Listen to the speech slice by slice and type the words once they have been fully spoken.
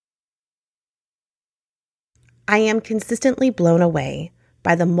I am consistently blown away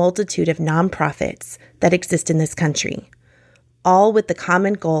by the multitude of nonprofits that exist in this country, all with the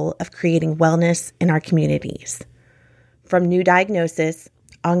common goal of creating wellness in our communities. From new diagnosis,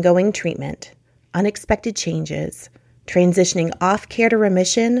 ongoing treatment, unexpected changes, transitioning off care to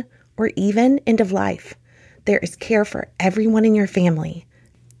remission, or even end of life, there is care for everyone in your family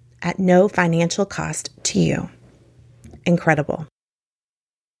at no financial cost to you. Incredible.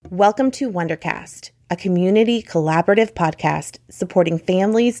 Welcome to Wondercast, a community collaborative podcast supporting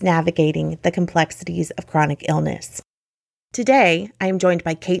families navigating the complexities of chronic illness. Today, I am joined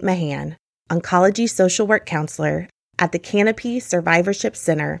by Kate Mahan, Oncology Social Work Counselor at the Canopy Survivorship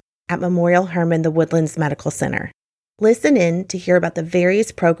Center at Memorial Herman, the Woodlands Medical Center. Listen in to hear about the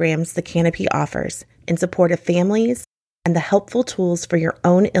various programs the Canopy offers in support of families and the helpful tools for your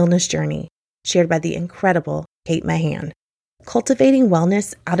own illness journey shared by the incredible Kate Mahan. Cultivating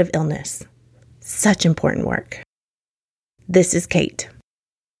wellness out of illness. Such important work. This is Kate.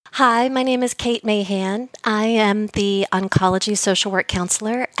 Hi, my name is Kate Mahan. I am the Oncology Social Work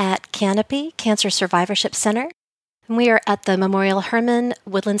Counselor at Canopy Cancer Survivorship Center. And we are at the Memorial Herman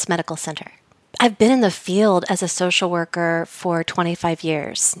Woodlands Medical Center. I've been in the field as a social worker for 25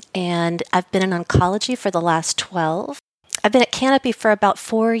 years, and I've been in oncology for the last 12. I've been at Canopy for about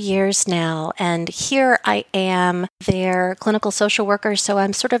 4 years now, and here I am their clinical social worker, so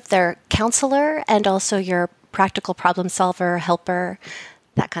I'm sort of their counselor and also your practical problem solver, helper,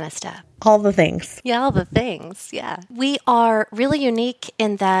 that kind of stuff. All the things. Yeah, all the things, yeah. We are really unique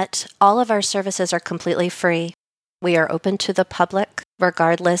in that all of our services are completely free. We are open to the public,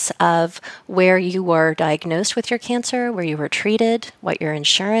 regardless of where you were diagnosed with your cancer, where you were treated, what your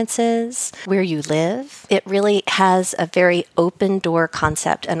insurance is, where you live. It really has a very open door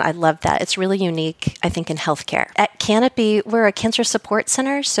concept, and I love that. It's really unique, I think, in healthcare. At Canopy, we're a cancer support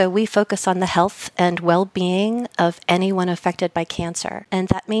center, so we focus on the health and well-being of anyone affected by cancer. And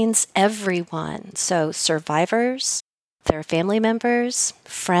that means everyone. So survivors, their family members,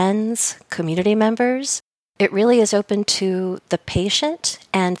 friends, community members. It really is open to the patient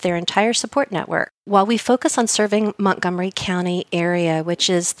and their entire support network. While we focus on serving Montgomery County area,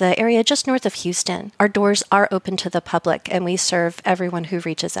 which is the area just north of Houston, our doors are open to the public and we serve everyone who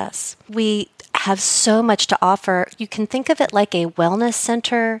reaches us. We have so much to offer. You can think of it like a wellness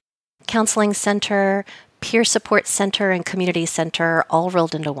center, counseling center, peer support center, and community center all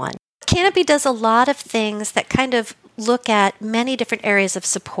rolled into one. Canopy does a lot of things that kind of look at many different areas of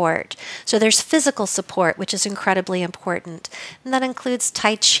support. So there's physical support, which is incredibly important. And that includes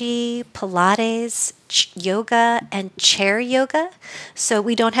Tai Chi, Pilates, yoga, and chair yoga. So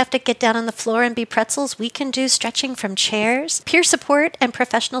we don't have to get down on the floor and be pretzels. We can do stretching from chairs. Peer support and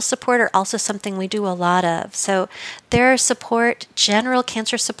professional support are also something we do a lot of. So there are general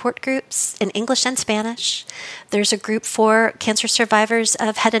cancer support groups in English and Spanish. There's a group for cancer survivors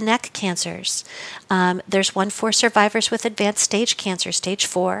of head and neck cancers. There's one for survivors with advanced stage cancer, stage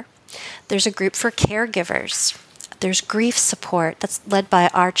 4. There's a group for caregivers. There's grief support that's led by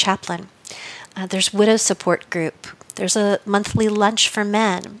our chaplain. There's widow support group. There's a monthly lunch for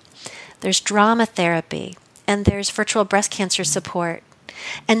men. There's drama therapy. And there's virtual breast cancer support.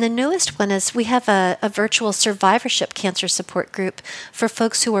 And the newest one is we have a virtual survivorship cancer support group for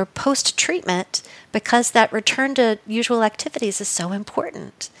folks who are post-treatment because that return to usual activities is so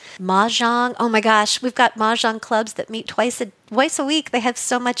important. Mahjong, oh my gosh, we've got Mahjong clubs that meet twice a week. They have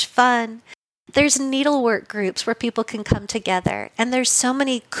so much fun. There's needlework groups where people can come together. And there's so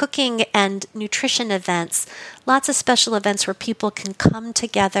many cooking and nutrition events, lots of special events where people can come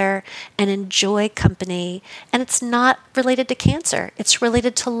together and enjoy company. And it's not related to cancer. It's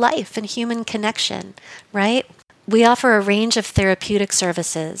related to life and human connection, right? We offer a range of therapeutic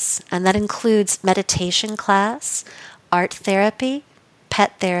services, and that includes meditation class, art therapy,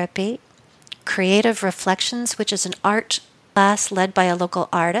 pet therapy, creative reflections, which is an art class led by a local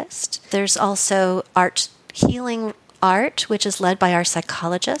artist. There's also healing art, which is led by our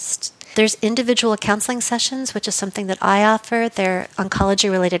psychologist. There's individual counseling sessions, which is something that I offer. They're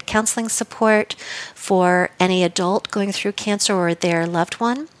oncology-related counseling support for any adult going through cancer or their loved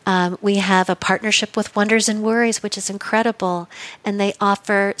one. We have a partnership with Wonders and Worries, which is incredible, and they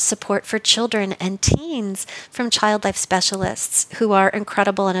offer support for children and teens from child life specialists who are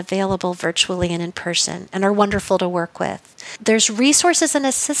incredible and available virtually and in person and are wonderful to work with. There's resources and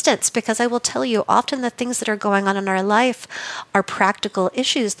assistance because I will tell you, often the things that are going on in our life are practical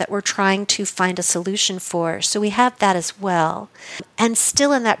issues that we're trying to find a solution for. So we have that as well. And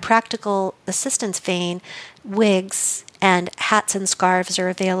still in that practical assistance vein, wigs and hats and scarves are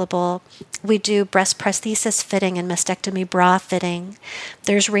available. We do breast prosthesis fitting and mastectomy bra fitting.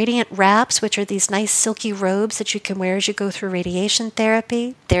 There's radiant wraps, which are these nice silky robes that you can wear as you go through radiation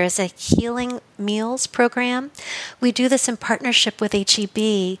therapy. There is a healing meals program. We do this in partnership with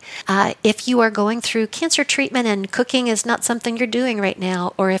HEB. If you are going through cancer treatment and cooking is not something you're doing right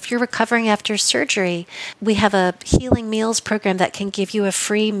now, or if you're recovering after surgery, we have a healing meals program that can give you a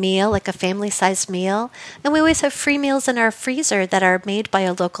free meal, like a family-sized meal. And we always have free meals in our freezer that are made by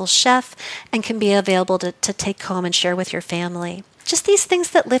a local chef and can be available to take home and share with your family. Just these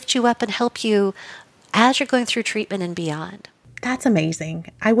things that lift you up and help you as you're going through treatment and beyond. That's amazing.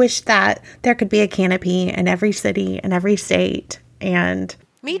 I wish that there could be a Canopy in every city and every state. And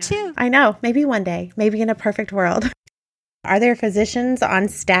me too. I know, maybe one day, maybe in a perfect world. Are there physicians on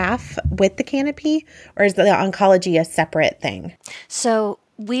staff with the Canopy, or is the oncology a separate thing? So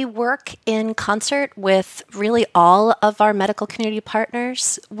we work in concert with really all of our medical community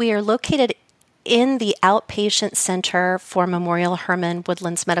partners. We are located in the outpatient center for Memorial Herman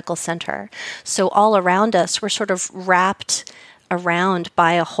Woodlands Medical Center. So all around us, we're sort of wrapped around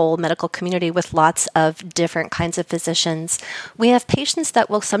by a whole medical community with lots of different kinds of physicians. We have patients that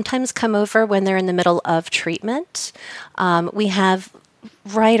will sometimes come over when they're in the middle of treatment. We have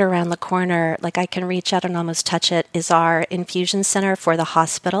right around the corner, like I can reach out and almost touch it, is our infusion center for the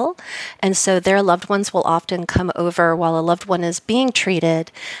hospital. And so their loved ones will often come over while a loved one is being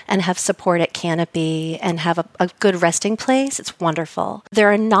treated and have support at Canopy and have a good resting place. It's wonderful.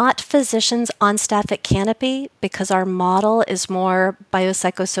 There are not physicians on staff at Canopy because our model is more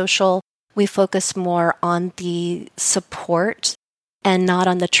biopsychosocial. We focus more on the support and not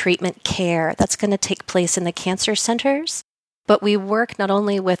on the treatment care that's going to take place in the cancer centers. But we work not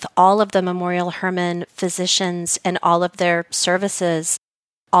only with all of the Memorial Herman physicians and all of their services,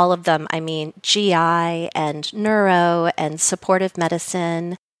 all of them, I mean GI and neuro and supportive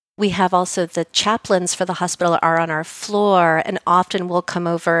medicine. We have also the chaplains for the hospital are on our floor and often will come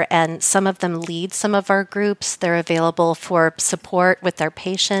over, and some of them lead some of our groups. They're available for support with their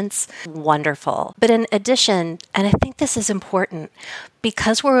patients. Wonderful. But in addition, and I think this is important,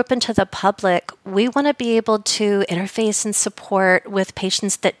 because we're open to the public, we want to be able to interface and support with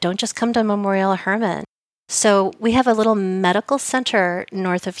patients that don't just come to Memorial Herman. So we have a little medical center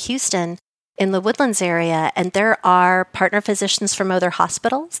north of Houston in the Woodlands area, and there are partner physicians from other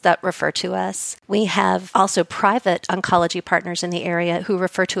hospitals that refer to us. We have also private oncology partners in the area who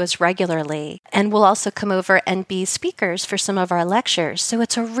refer to us regularly, and will also come over and be speakers for some of our lectures. So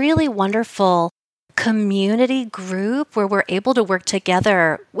it's a really wonderful community group where we're able to work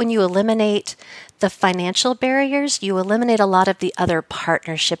together. When you eliminate the financial barriers, you eliminate a lot of the other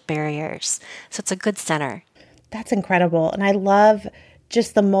partnership barriers. So it's a good center. That's incredible. And I love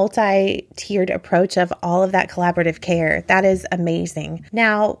just the multi-tiered approach of all of that collaborative care. That is amazing.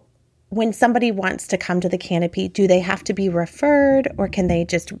 Now, when somebody wants to come to the Canopy, do they have to be referred, or can they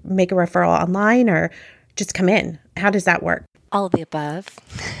just make a referral online or just come in? How does that work? All of the above.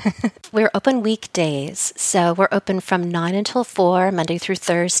 We're open weekdays. So we're open from 9 until 4, Monday through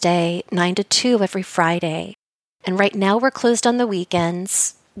Thursday, 9 to 2 every Friday. And right now we're closed on the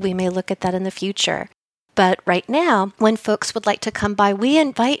weekends. We may look at that in the future. But right now, when folks would like to come by, we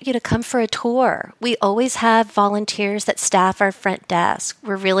invite you to come for a tour. We always have volunteers that staff our front desk.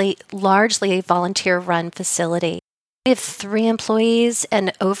 We're really largely a volunteer-run facility. We have 3 employees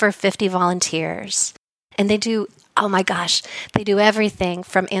and over 50 volunteers. And they do, oh my gosh, they do everything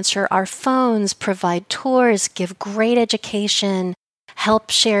from answer our phones, provide tours, give great education, help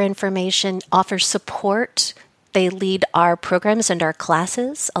share information, offer support. They lead our programs and our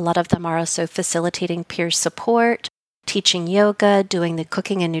classes. A lot of them are also facilitating peer support, teaching yoga, doing the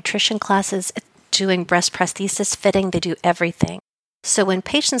cooking and nutrition classes, doing breast prosthesis fitting. They do everything. So when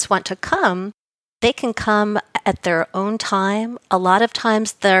patients want to come, they can come at their own time. A lot of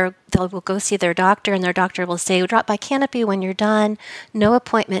times they'll go see their doctor, and their doctor will say, drop by Canopy when you're done. No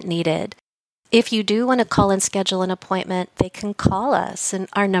appointment needed. If you do want to call and schedule an appointment, they can call us, and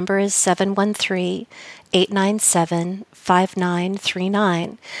our number is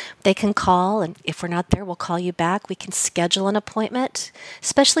 713-897-5939. They can call, and if we're not there, we'll call you back. We can schedule an appointment,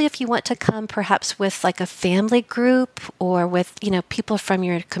 especially if you want to come perhaps with like a family group or with, people from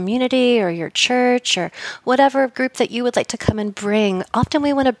your community or your church or whatever group that you would like to come and bring. Often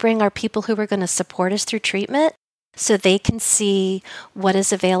we want to bring our people who are going to support us through treatment, so they can see what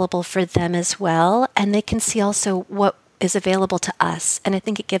is available for them as well, and they can see also what is available to us. And I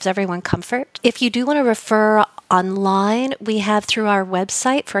think it gives everyone comfort. If you do want to refer online, we have through our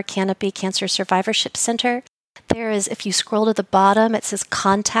website for Canopy Cancer Survivorship Center, there is, if you scroll to the bottom, it says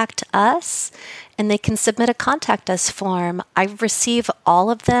Contact Us, and they can submit a Contact Us form. I receive all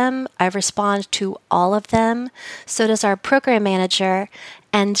of them. I respond to all of them. So does our program manager,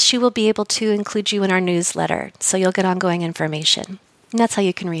 and she will be able to include you in our newsletter. So you'll get ongoing information. And that's how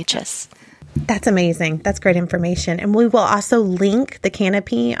you can reach us. That's amazing. That's great information. And we will also link the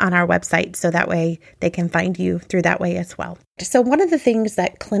Canopy on our website so that way they can find you through that way as well. So one of the things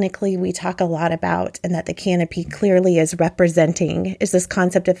that clinically we talk a lot about and that the Canopy clearly is representing is this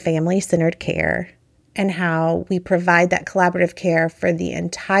concept of family-centered care and how we provide that collaborative care for the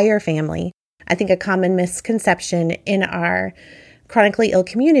entire family. I think a common misconception in our chronically ill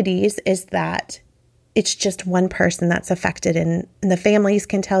communities is that it's just one person that's affected, and the families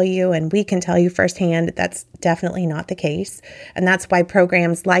can tell you, and we can tell you firsthand, that's definitely not the case. And that's why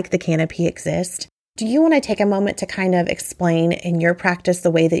programs like the Canopy exist. Do you want to take a moment to kind of explain in your practice the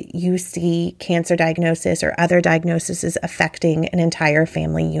way that you see cancer diagnosis or other diagnoses affecting an entire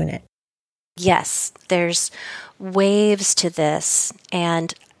family unit? Yes, there's waves to this.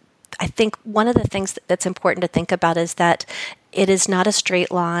 And I think one of the things that's important to think about is that it is not a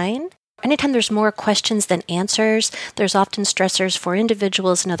straight line. Anytime there's more questions than answers, there's often stressors for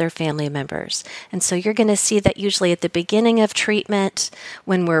individuals and other family members. And so you're going to see that usually at the beginning of treatment,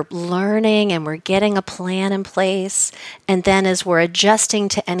 when we're learning and we're getting a plan in place, and then as we're adjusting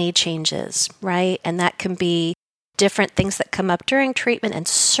to any changes, right? And that can be different things that come up during treatment, and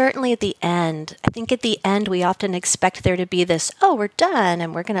certainly at the end. I think at the end, we often expect there to be this, oh, we're done,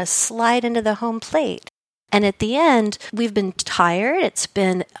 and we're going to slide into the home plate. And at the end, we've been tired, it's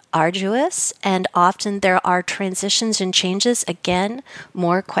been arduous, and often there are transitions and changes, again,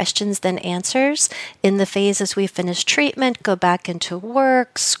 more questions than answers, in the phase as we finish treatment, go back into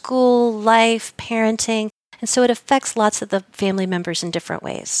work, school, life, parenting. And so it affects lots of the family members in different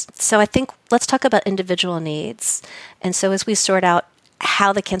ways. So I think let's talk about individual needs. And so as we sort out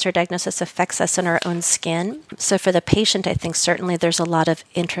how the cancer diagnosis affects us in our own skin. So for the patient, I think certainly there's a lot of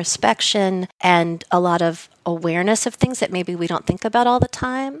introspection and a lot of awareness of things that maybe we don't think about all the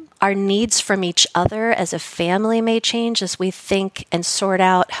time. Our needs from each other as a family may change as we think and sort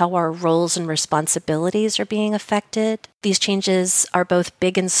out how our roles and responsibilities are being affected. These changes are both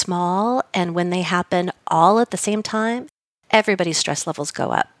big and small, and when they happen all at the same time, everybody's stress levels go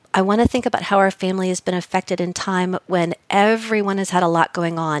up. I want to think about how our family has been affected in time when everyone has had a lot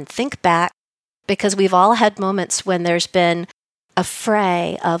going on. Think back, because we've all had moments when there's been a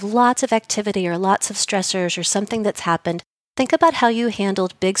fray of lots of activity or lots of stressors or something that's happened. Think about how you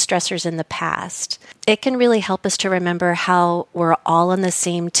handled big stressors in the past. It can really help us to remember how we're all on the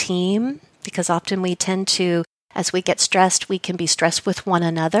same team, because often we tend to, as we get stressed, we can be stressed with one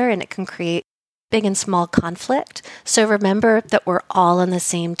another, and it can create big and small conflict. So remember that we're all on the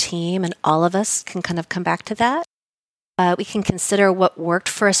same team, and all of us can kind of come back to that. We can consider what worked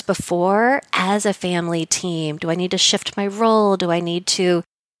for us before as a family team. Do I need to shift my role? Do I need to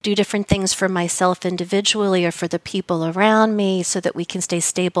do different things for myself individually or for the people around me so that we can stay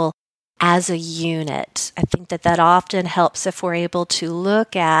stable as a unit? I think that often helps if we're able to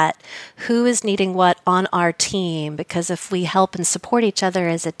look at who is needing what on our team, because if we help and support each other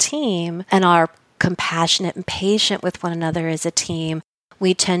as a team and are compassionate and patient with one another as a team,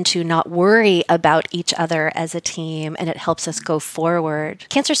 we tend to not worry about each other as a team, and it helps us go forward.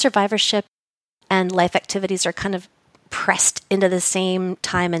 Cancer survivorship and life activities are kind of pressed into the same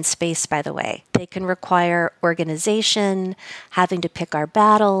time and space, by the way. They can require organization, having to pick our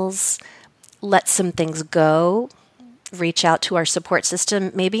battles, let some things go, reach out to our support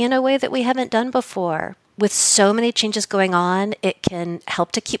system, maybe in a way that we haven't done before. With so many changes going on, it can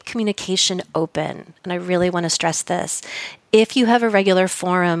help to keep communication open. And I really want to stress this. If you have a regular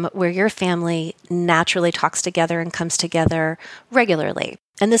forum where your family naturally talks together and comes together regularly,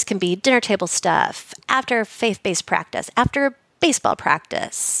 and this can be dinner table stuff, after faith-based practice, after baseball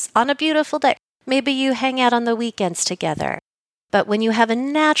practice, on a beautiful day, maybe you hang out on the weekends together. But when you have a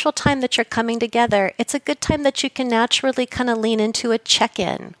natural time that you're coming together, it's a good time that you can naturally kind of lean into a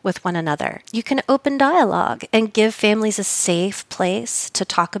check-in with one another. You can open dialogue and give families a safe place to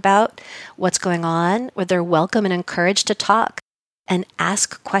talk about what's going on, where they're welcome and encouraged to talk and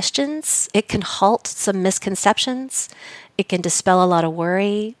ask questions. It can halt some misconceptions. It can dispel a lot of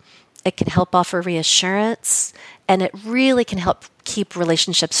worry. It can help offer reassurance. And it really can help keep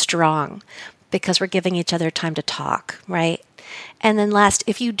relationships strong because we're giving each other time to talk, right? And then last,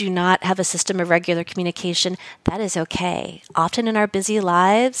 if you do not have a system of regular communication, that is okay. Often in our busy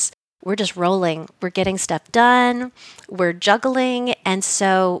lives, we're just rolling. We're getting stuff done. We're juggling. And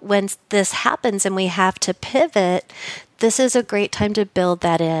so when this happens and we have to pivot, this is a great time to build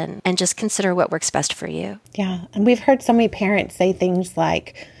that in and just consider what works best for you. Yeah. And we've heard so many parents say things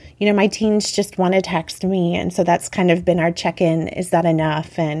like, my teens just want to text me. And so that's kind of been our check-in. Is that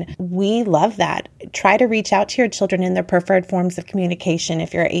enough? And we love that. Try to reach out to your children in their preferred forms of communication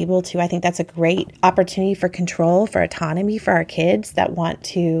if you're able to. I think that's a great opportunity for control, for autonomy for our kids that want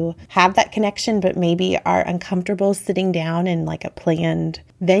to have that connection, but maybe are uncomfortable sitting down in like a planned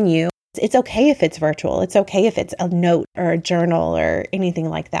venue. It's okay if it's virtual. It's okay if it's a note or a journal or anything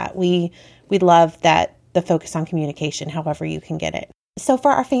like that. We love that the focus on communication, however you can get it. So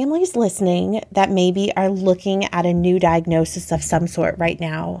for our families listening that maybe are looking at a new diagnosis of some sort right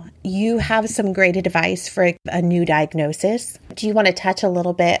now, you have some great advice for a new diagnosis. Do you want to touch a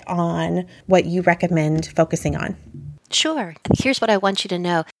little bit on what you recommend focusing on? Sure. Here's what I want you to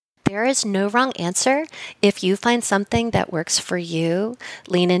know. There is no wrong answer. If you find something that works for you,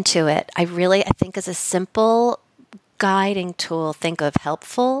 lean into it. I think as a simple guiding tool, think of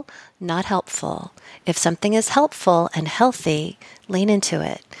helpful, not helpful. If something is helpful and healthy, lean into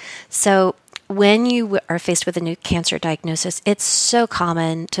it. So when you are faced with a new cancer diagnosis, it's so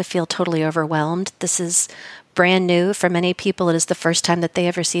common to feel totally overwhelmed. This is brand new. For many people, it is the first time that they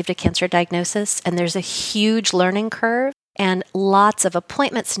have received a cancer diagnosis, and there's a huge learning curve and lots of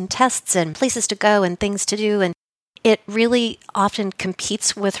appointments and tests and places to go and things to do. And it really often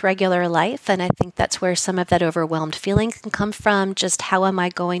competes with regular life. And I think that's where some of that overwhelmed feeling can come from. Just how am I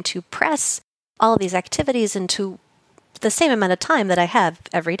going to press all of these activities into the same amount of time that I have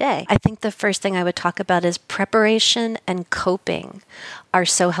every day? I think the first thing I would talk about is preparation and coping are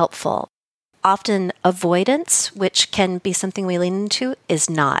so helpful. Often avoidance, which can be something we lean into, is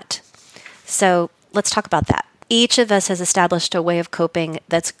not. So let's talk about that. Each of us has established a way of coping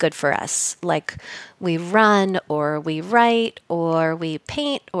that's good for us. Like we run or we write or we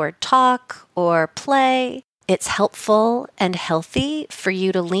paint or talk or play. It's helpful and healthy for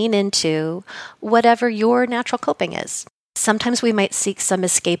you to lean into whatever your natural coping is. Sometimes we might seek some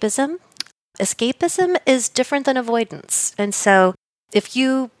escapism. Escapism is different than avoidance. And so if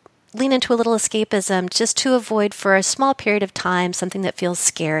you lean into a little escapism just to avoid for a small period of time something that feels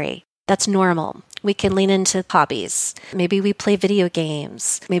scary, that's normal. We can lean into hobbies. Maybe we play video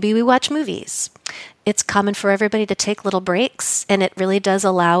games. Maybe we watch movies. It's common for everybody to take little breaks, and it really does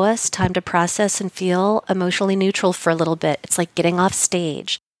allow us time to process and feel emotionally neutral for a little bit. It's like getting off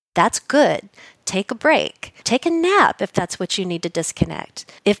stage. That's good. Take a break. Take a nap if that's what you need to disconnect.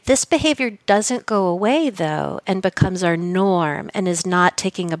 If this behavior doesn't go away, though, and becomes our norm and is not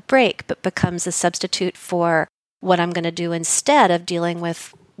taking a break, but becomes a substitute for what I'm going to do instead of dealing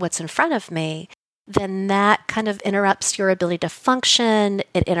with what's in front of me, then that kind of interrupts your ability to function.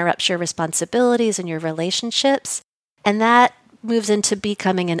 It interrupts your responsibilities and your relationships. And that moves into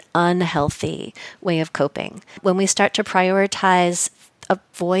becoming an unhealthy way of coping. When we start to prioritize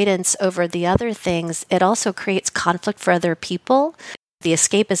avoidance over the other things, it also creates conflict for other people. The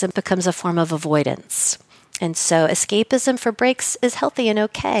escapism becomes a form of avoidance. And so escapism for breaks is healthy and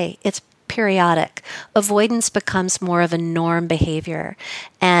okay. It's periodic. Avoidance becomes more of a norm behavior.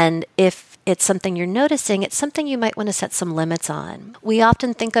 And if it's something you're noticing, it's something you might want to set some limits on. We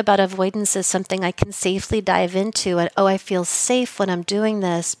often think about avoidance as something I can safely dive into and, I feel safe when I'm doing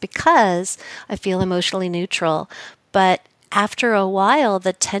this because I feel emotionally neutral. But after a while,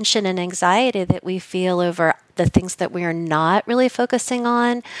 the tension and anxiety that we feel over the things that we are not really focusing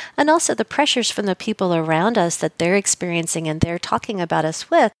on, and also the pressures from the people around us that they're experiencing and they're talking about us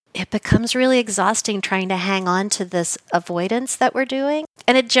with, it becomes really exhausting trying to hang on to this avoidance that we're doing.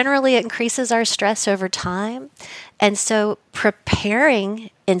 And it generally increases our stress over time. And so preparing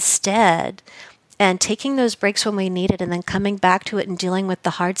instead and taking those breaks when we need it and then coming back to it and dealing with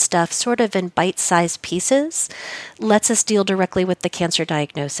the hard stuff sort of in bite-sized pieces lets us deal directly with the cancer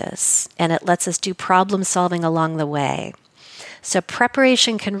diagnosis. And it lets us do problem solving along the way. So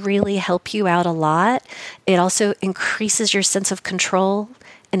preparation can really help you out a lot. It also increases your sense of control,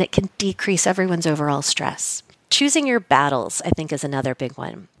 and it can decrease everyone's overall stress. Choosing your battles, I think, is another big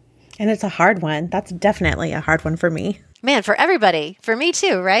one. And it's a hard one. That's definitely a hard one for me. Man, for everybody, for me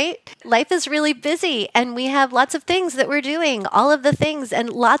too, right? Life is really busy and we have lots of things that we're doing, all of the things, and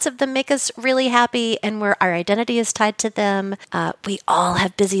lots of them make us really happy and our identity is tied to them. We all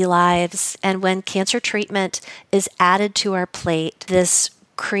have busy lives. And when cancer treatment is added to our plate, this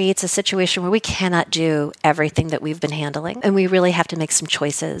creates a situation where we cannot do everything that we've been handling, and we really have to make some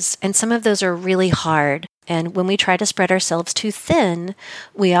choices. And some of those are really hard. And when we try to spread ourselves too thin,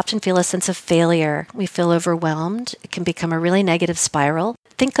 we often feel a sense of failure. We feel overwhelmed. It can become a really negative spiral.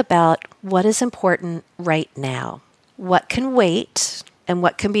 Think about what is important right now. What can wait and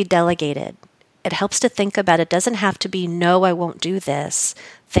what can be delegated? It helps to think about it doesn't have to be, no, I won't do this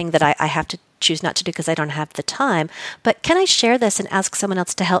thing that I have to choose not to do because I don't have the time. But can I share this and ask someone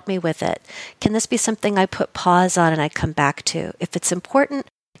else to help me with it? Can this be something I put pause on and I come back to? If it's important,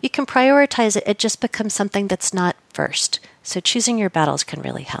 you can prioritize it. It just becomes something that's not first. So choosing your battles can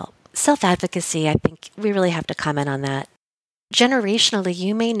really help. Self-advocacy, I think we really have to comment on that. Generationally,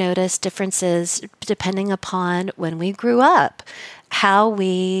 you may notice differences depending upon when we grew up. How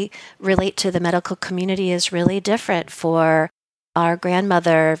we relate to the medical community is really different for our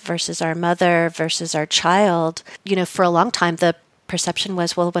grandmother versus our mother versus our child. For a long time, the perception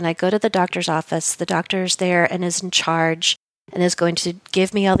was, well, when I go to the doctor's office, the doctor's there and is in charge and is going to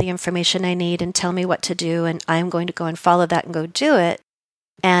give me all the information I need and tell me what to do, and I'm going to go and follow that and go do it.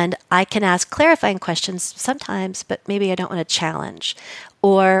 And I can ask clarifying questions sometimes, but maybe I don't want to challenge.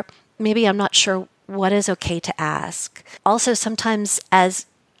 Or maybe I'm not sure what is okay to ask. Also, sometimes as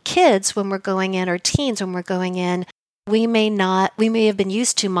kids, when we're going in, or teens, when we're going in, we may have been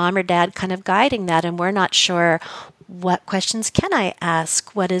used to mom or dad kind of guiding that, and we're not sure, what questions can I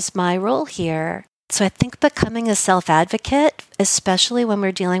ask? What is my role here? So I think becoming a self-advocate, especially when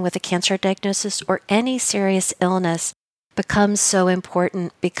we're dealing with a cancer diagnosis or any serious illness, becomes so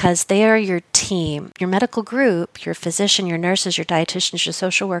important because they are your team, your medical group, your physician, your nurses, your dietitians, your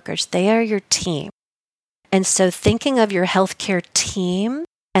social workers. They are your team. And so thinking of your healthcare team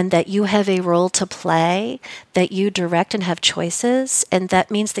and that you have a role to play, that you direct and have choices, and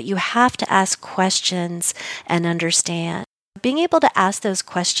that means that you have to ask questions and understand. Being able to ask those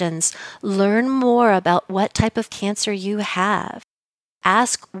questions, learn more about what type of cancer you have.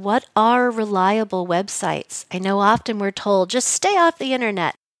 Ask, what are reliable websites? I know often we're told, just stay off the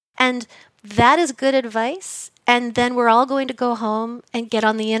internet. And that is good advice. And then we're all going to go home and get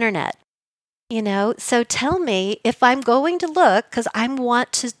on the internet. So tell me, if I'm going to look, because I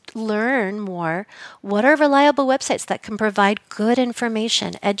want to learn more, what are reliable websites that can provide good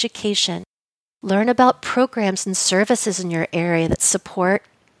information, education? Learn about programs and services in your area that support,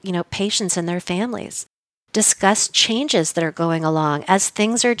 patients and their families. Discuss changes that are going along as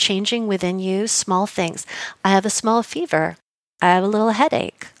things are changing within you, small things. I have a small fever. I have a little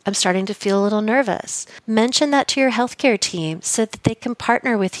headache. I'm starting to feel a little nervous. Mention that to your healthcare team so that they can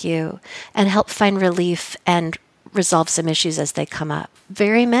partner with you and help find relief and resolve some issues as they come up.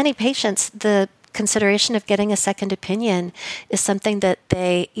 Very many patients, the consideration of getting a second opinion is something that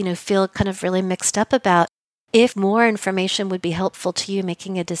they, feel kind of really mixed up about. If more information would be helpful to you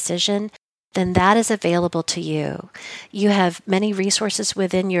making a decision, then that is available to you. You have many resources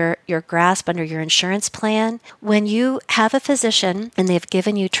within your grasp under your insurance plan. When you have a physician and they've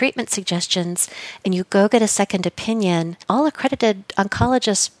given you treatment suggestions and you go get a second opinion, all accredited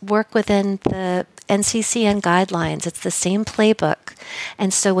oncologists work within the NCCN guidelines. It's the same playbook.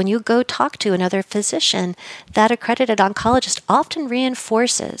 And so when you go talk to another physician, that accredited oncologist often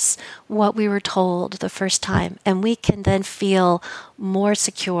reinforces what we were told the first time. And we can then feel more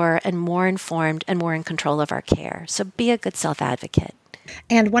secure and more informed and more in control of our care. So be a good self-advocate.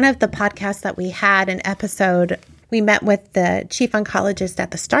 And one of the podcasts that we had, an episode, we met with the chief oncologist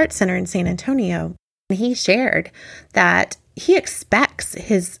at the START Center in San Antonio. And he shared that he expects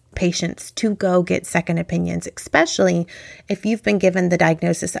his patients to go get second opinions, especially if you've been given the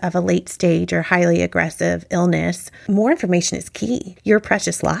diagnosis of a late stage or highly aggressive illness. More information is key. Your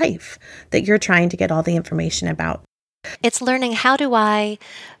precious life that you're trying to get all the information about. It's learning, how do I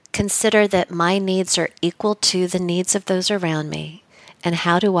consider that my needs are equal to the needs of those around me? And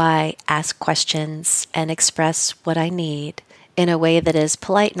how do I ask questions and express what I need in a way that is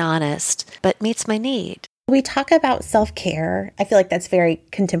polite and honest, but meets my need? We talk about self-care. I feel like that's very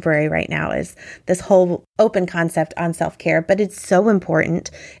contemporary right now, is this whole open concept on self-care, but it's so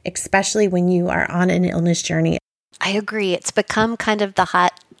important, especially when you are on an illness journey. I agree. It's become kind of the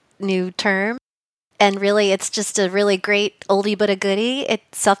hot new term. And really, it's just a really great oldie but a goodie.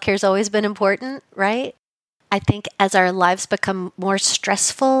 Self-care's always been important, right? I think as our lives become more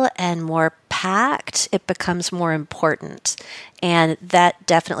stressful and more packed, it becomes more important. And that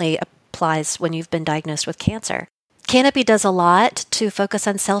definitely applies when you've been diagnosed with cancer. Canopy does a lot to focus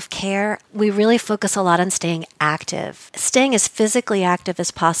on self-care. We really focus a lot on staying active. Staying as physically active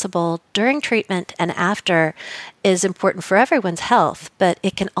as possible during treatment and after is important for everyone's health, but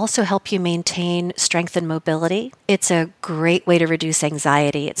it can also help you maintain strength and mobility. It's a great way to reduce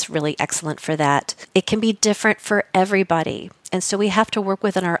anxiety. It's really excellent for that. It can be different for everybody, and so we have to work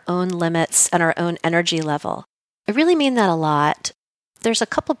within our own limits and our own energy level. I really mean that a lot. There's a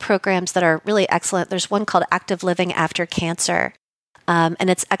couple programs that are really excellent. There's one called Active Living After Cancer, and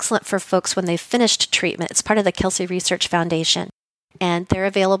it's excellent for folks when they've finished treatment. It's part of the Kelsey Research Foundation, and they're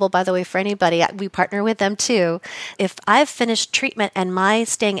available, by the way, for anybody. We partner with them too. If I've finished treatment and my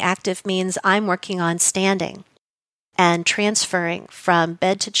staying active means I'm working on standing and transferring from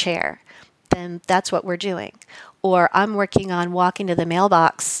bed to chair, then that's what we're doing. Or I'm working on walking to the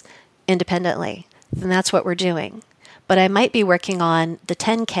mailbox independently, then that's what we're doing. But I might be working on the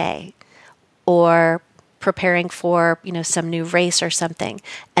 10K or preparing for, some new race or something.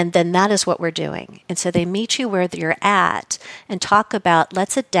 And then that is what we're doing. And so they meet you where you're at and talk about,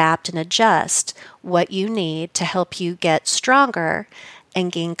 let's adapt and adjust what you need to help you get stronger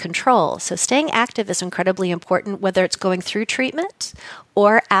and gain control. So staying active is incredibly important, whether it's going through treatment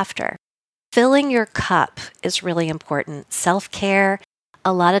or after. Filling your cup is really important. Self-care.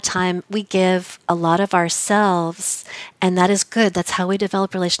 A lot of time we give a lot of ourselves, and that is good. That's how we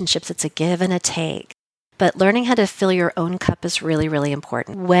develop relationships. It's a give and a take. But learning how to fill your own cup is really, really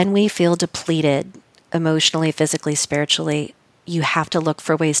important. When we feel depleted emotionally, physically, spiritually, you have to look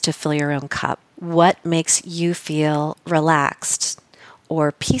for ways to fill your own cup. What makes you feel relaxed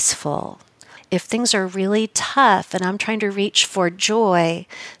or peaceful? If things are really tough and I'm trying to reach for joy,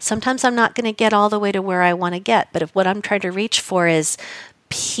 sometimes I'm not going to get all the way to where I want to get. But if what I'm trying to reach for is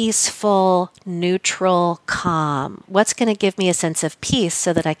peaceful, neutral, calm, what's going to give me a sense of peace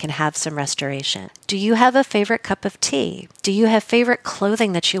so that I can have some restoration? Do you have a favorite cup of tea? Do you have favorite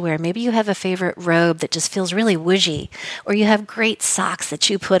clothing that you wear? Maybe you have a favorite robe that just feels really wooshy, or you have great socks that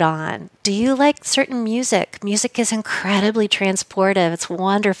you put on. Do you like certain music? Music is incredibly transportive. It's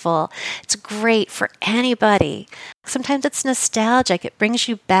wonderful. It's great for anybody. Sometimes it's nostalgic. It brings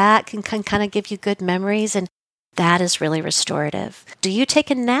you back and can kind of give you good memories, and that is really restorative. Do you take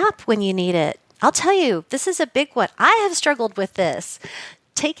a nap when you need it? I'll tell you, this is a big one. I have struggled with this.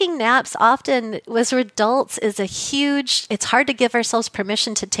 Taking naps often as adults is it's hard to give ourselves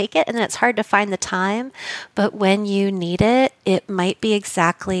permission to take it, and then it's hard to find the time. But when you need it, it might be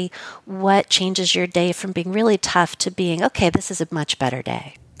exactly what changes your day from being really tough to being, okay, this is a much better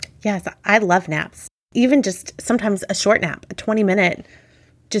day. Yes, I love naps. Even just sometimes a short nap, a 20-minute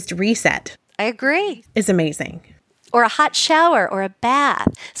just reset. I agree. Is amazing. Or a hot shower or a bath,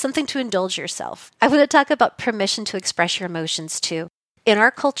 something to indulge yourself. I want to talk about permission to express your emotions too. In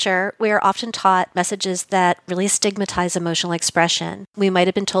our culture, we are often taught messages that really stigmatize emotional expression. We might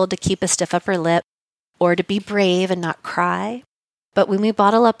have been told to keep a stiff upper lip or to be brave and not cry. But when we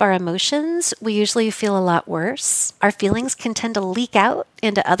bottle up our emotions, we usually feel a lot worse. Our feelings can tend to leak out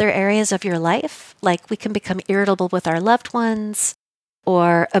into other areas of your life, like we can become irritable with our loved ones,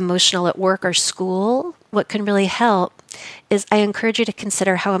 or emotional at work or school. What can really help is I encourage you to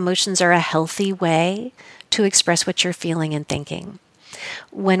consider how emotions are a healthy way to express what you're feeling and thinking.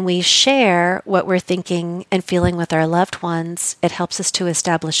 When we share what we're thinking and feeling with our loved ones, it helps us to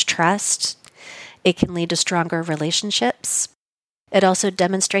establish trust. It can lead to stronger relationships. It also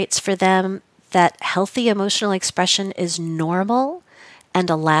demonstrates for them that healthy emotional expression is normal and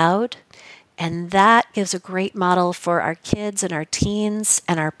allowed. And that gives a great model for our kids and our teens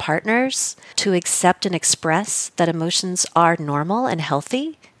and our partners to accept and express that emotions are normal and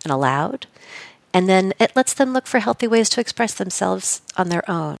healthy and allowed. And then it lets them look for healthy ways to express themselves on their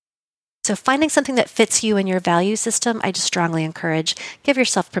own. So finding something that fits you and your value system, I just strongly encourage, give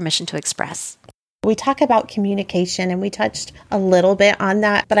yourself permission to express. We talk about communication, and we touched a little bit on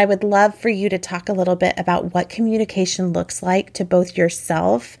that, but I would love for you to talk a little bit about what communication looks like to both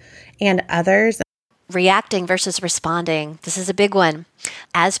yourself and others. Reacting versus responding. This is a big one.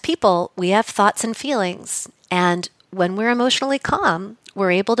 As people, we have thoughts and feelings, and when we're emotionally calm,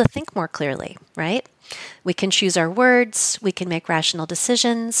 we're able to think more clearly, right? We can choose our words. We can make rational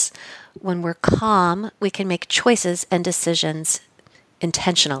decisions. When we're calm, we can make choices and decisions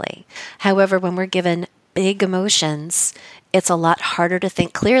intentionally. However, when we're given big emotions, it's a lot harder to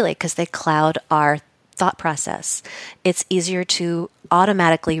think clearly because they cloud our thought process. It's easier to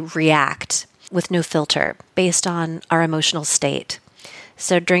automatically react with no filter based on our emotional state.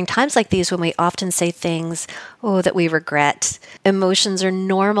 So during times like these, when we often say things, that we regret, emotions are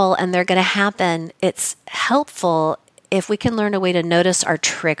normal and they're going to happen, it's helpful if we can learn a way to notice our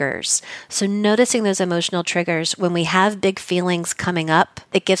triggers. So noticing those emotional triggers, when we have big feelings coming up,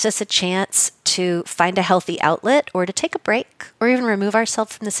 it gives us a chance to find a healthy outlet or to take a break or even remove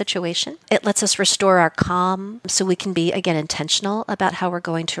ourselves from the situation. It lets us restore our calm so we can be, again, intentional about how we're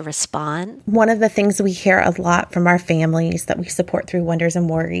going to respond. One of the things we hear a lot from our families that we support through Wonders and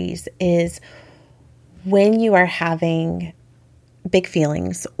Worries is when you are having big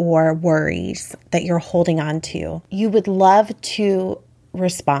feelings or worries that you're holding on to, you would love to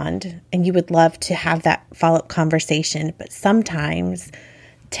respond and you would love to have that follow-up conversation. But sometimes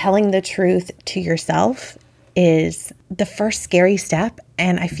telling the truth to yourself is the first scary step.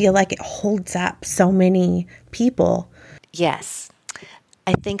 And I feel like it holds up so many people. Yes.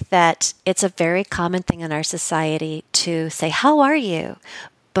 I think that it's a very common thing in our society to say, "How are you?"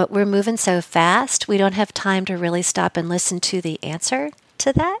 But we're moving so fast, we don't have time to really stop and listen to the answer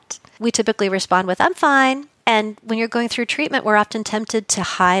to that. We typically respond with, "I'm fine." And when you're going through treatment, we're often tempted to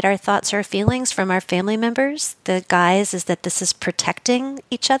hide our thoughts or feelings from our family members. The guise is that this is protecting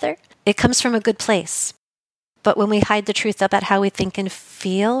each other. It comes from a good place. But when we hide the truth about how we think and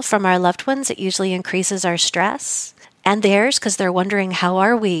feel from our loved ones, it usually increases our stress and theirs because they're wondering, how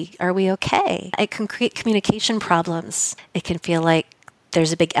are we? Are we okay? It can create communication problems. It can feel like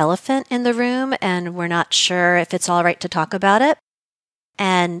there's a big elephant in the room and we're not sure if it's all right to talk about it.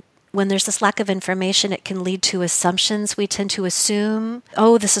 And when there's this lack of information, it can lead to assumptions. We tend to assume,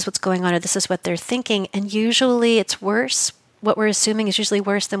 oh, this is what's going on or this is what they're thinking. And usually it's worse. What we're assuming is usually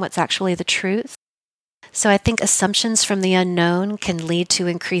worse than what's actually the truth. So I think assumptions from the unknown can lead to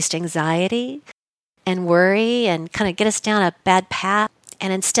increased anxiety and worry and kind of get us down a bad path.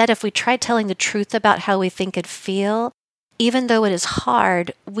 And instead, if we try telling the truth about how we think and feel, even though it is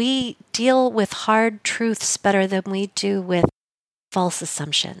hard, we deal with hard truths better than we do with false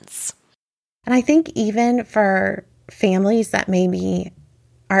assumptions. And I think even for families that maybe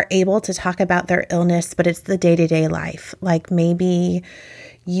are able to talk about their illness, but it's the day-to-day life, like maybe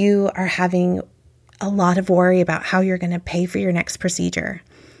you are having a lot of worry about how you're going to pay for your next procedure.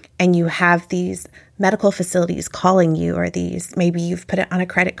 And you have these medical facilities calling you, or maybe you've put it on a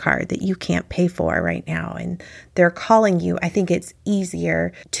credit card that you can't pay for right now, and they're calling you. I think it's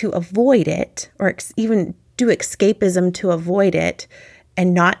easier to avoid it or even do escapism to avoid it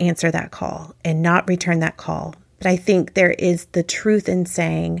and not answer that call and not return that call. But I think there is the truth in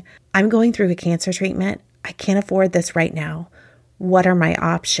saying, I'm going through a cancer treatment. I can't afford this right now. What are my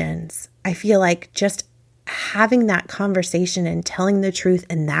options? I feel like just having that conversation and telling the truth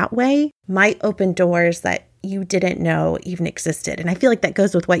in that way might open doors that you didn't know even existed. And I feel like that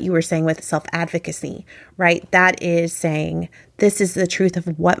goes with what you were saying with self-advocacy, right? That is saying, this is the truth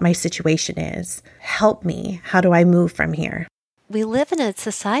of what my situation is. Help me. How do I move from here? We live in a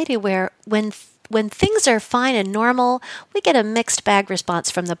society where when things are fine and normal, we get a mixed bag response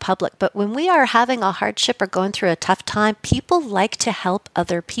from the public. But when we are having a hardship or going through a tough time, people like to help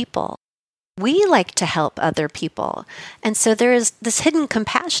other people. We like to help other people. And so there is this hidden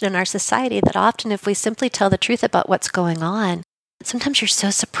compassion in our society that often if we simply tell the truth about what's going on, sometimes you're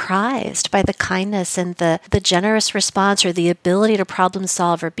so surprised by the kindness and the generous response or the ability to problem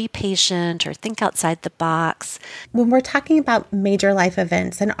solve or be patient or think outside the box. When we're talking about major life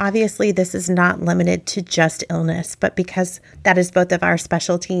events, and obviously this is not limited to just illness, but because that is both of our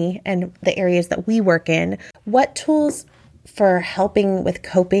specialty and the areas that we work in, what tools for helping with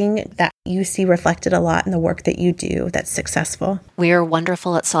coping that you see reflected a lot in the work that you do that's successful? We are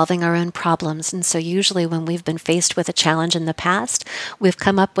wonderful at solving our own problems. And so usually when we've been faced with a challenge in the past, we've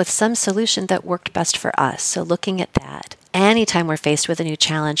come up with some solution that worked best for us. So looking at that, anytime we're faced with a new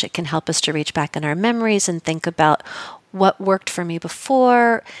challenge, it can help us to reach back in our memories and think about what worked for me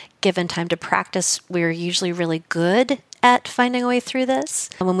before. Given time to practice, we're usually really good at finding a way through this.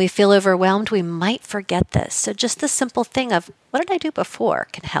 And when we feel overwhelmed, we might forget this. So just the simple thing of, what did I do before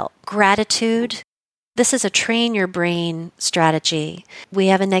can help. Gratitude. This is a train your brain strategy. We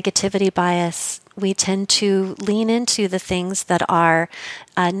have a negativity bias. We tend to lean into the things that are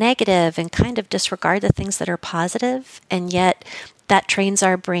negative and kind of disregard the things that are positive. And yet that trains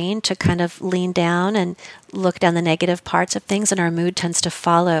our brain to kind of lean down and look down the negative parts of things, and our mood tends to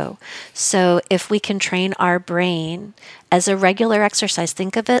follow. So if we can train our brain as a regular exercise,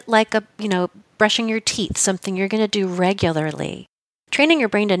 think of it like brushing your teeth, something you're going to do regularly. Training your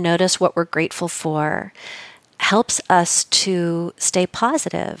brain to notice what we're grateful for helps us to stay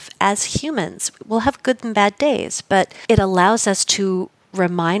positive. As humans, we'll have good and bad days, but it allows us to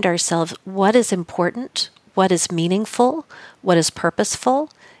remind ourselves what is important, what is meaningful, what is purposeful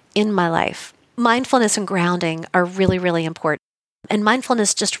in my life. Mindfulness and grounding are really, really important. And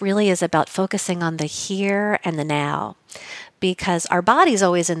mindfulness just really is about focusing on the here and the now, because our body's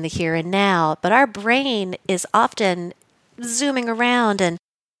always in the here and now, but our brain is often zooming around and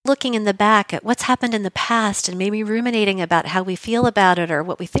looking in the back at what's happened in the past and maybe ruminating about how we feel about it or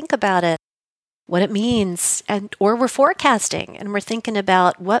what we think about it, what it means, or we're forecasting and we're thinking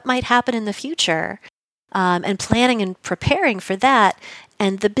about what might happen in the future, and planning and preparing for that.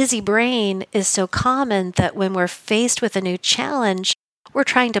 And the busy brain is so common that when we're faced with a new challenge, we're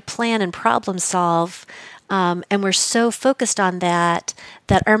trying to plan and problem solve. And we're so focused on that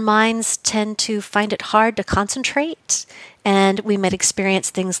our minds tend to find it hard to concentrate. And we might experience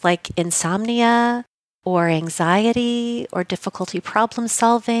things like insomnia or anxiety or difficulty problem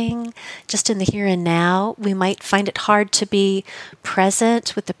solving. Just in the here and now, we might find it hard to be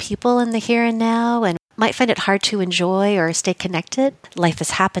present with the people in the here and now, and might find it hard to enjoy or stay connected. Life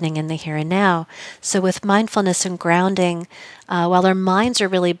is happening in the here and now. So with mindfulness and grounding, while our minds are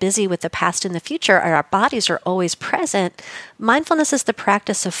really busy with the past and the future, our bodies are always present. Mindfulness is the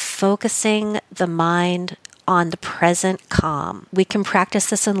practice of focusing the mind on the present calm. We can practice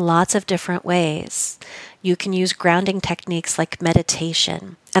this in lots of different ways. You can use grounding techniques like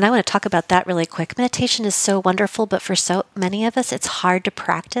meditation. And I want to talk about that really quick. Meditation is so wonderful, but for so many of us, it's hard to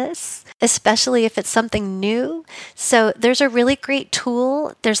practice, especially if it's something new. So there's a really great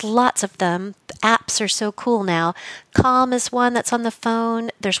tool. There's lots of them. Apps are so cool now. Calm is one that's on the phone.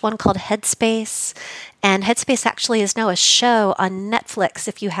 There's one called Headspace. And Headspace actually is now a show on Netflix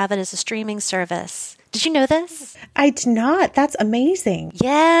if you have it as a streaming service. Did you know this? I did not. That's amazing.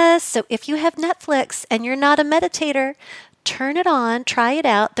 Yes. So if you have Netflix and you're not a meditator, turn it on, try it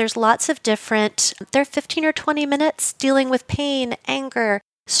out. There's lots of different, they're 15 or 20 minutes dealing with pain, anger,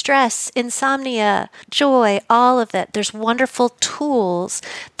 stress, insomnia, joy, all of it. There's wonderful tools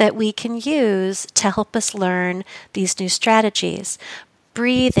that we can use to help us learn these new strategies.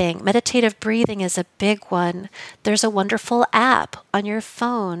 Breathing, meditative breathing is a big one. There's a wonderful app on your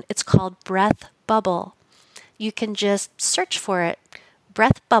phone. It's called Breath Bubble. You can just search for it,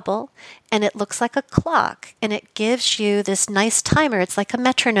 Breath Bubble, and it looks like a clock, and it gives you this nice timer. It's like a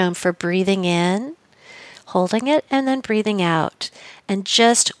metronome for breathing in, holding it, and then breathing out. And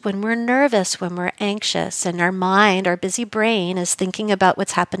just when we're nervous, when we're anxious, and our mind, our busy brain is thinking about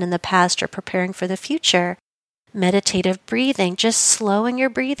what's happened in the past or preparing for the future, meditative breathing, just slowing your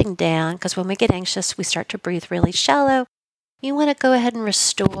breathing down, because when we get anxious, we start to breathe really shallow. You want to go ahead and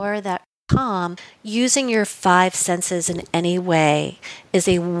restore that calm. Using your 5 senses in any way is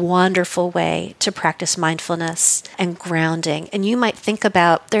a wonderful way to practice mindfulness and grounding. And you might think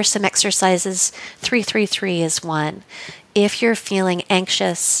about, there's some exercises, 333 is one. If you're feeling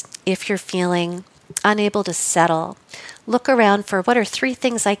anxious, if you're feeling unable to settle, look around for what are 3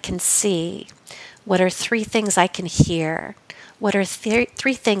 things I can see? What are 3 things I can hear? What are 3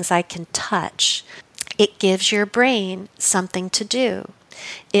 things I can touch? It gives your brain something to do.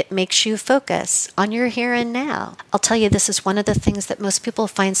 It makes you focus on your here and now. I'll tell you, this is one of the things that most people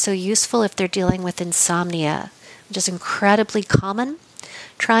find so useful if they're dealing with insomnia, which is incredibly common.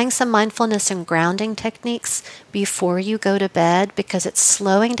 Trying some mindfulness and grounding techniques before you go to bed, because it's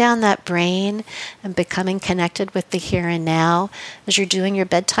slowing down that brain and becoming connected with the here and now. As you're doing your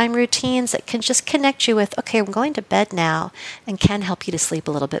bedtime routines, it can just connect you with, okay, I'm going to bed now, and can help you to sleep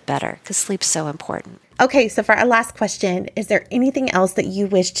a little bit better, because sleep's so important. Okay, so for our last question, is there anything else that you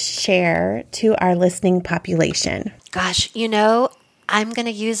wish to share to our listening population? Gosh, I'm going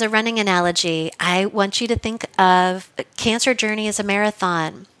to use a running analogy. I want you to think of cancer journey as a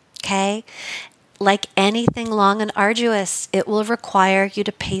marathon, okay? Like anything long and arduous, it will require you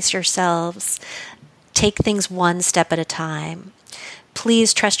to pace yourselves. Take things one step at a time.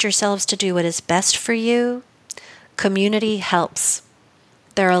 Please trust yourselves to do what is best for you. Community helps.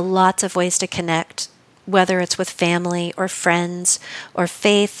 There are lots of ways to connect, whether it's with family or friends or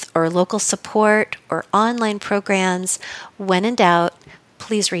faith or local support or online programs. When in doubt,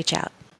 please reach out.